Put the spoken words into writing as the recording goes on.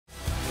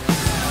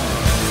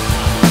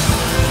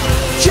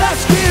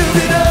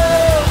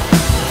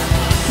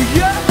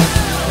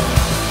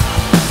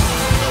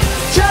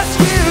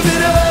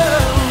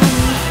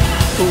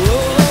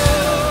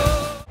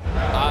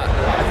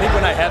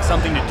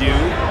do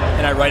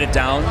and I write it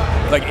down,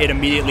 like it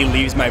immediately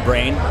leaves my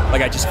brain.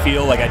 Like I just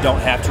feel like I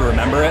don't have to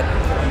remember it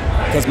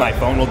because my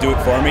phone will do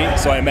it for me.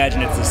 So I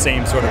imagine it's the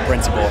same sort of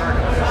principle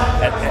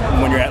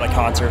when you're at a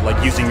concert,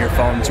 like using your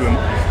phone to,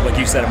 like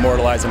you said,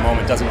 immortalize a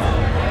moment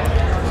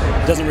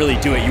doesn't really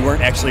do it. You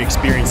weren't actually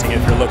experiencing it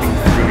if you're looking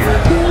through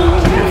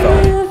your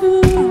phone.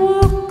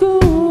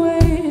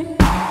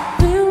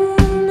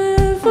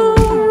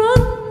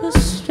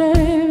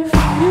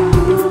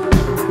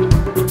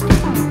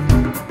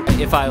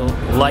 If I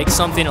like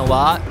something a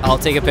lot, I'll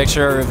take a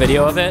picture or a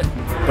video of it.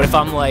 But if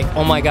I'm like,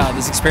 oh my god,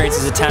 this experience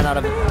is a 10 out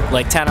of 10,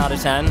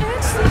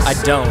 I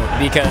don't,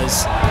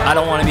 because I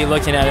don't want to be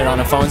looking at it on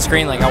a phone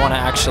screen. Like I want to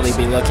actually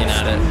be looking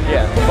at it.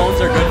 Yeah, phones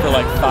are good for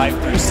like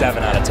 5 through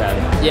 7 out of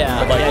 10.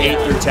 Yeah. But like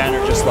 8 through 10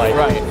 are just like,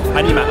 right.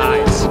 I need my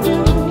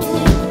eyes.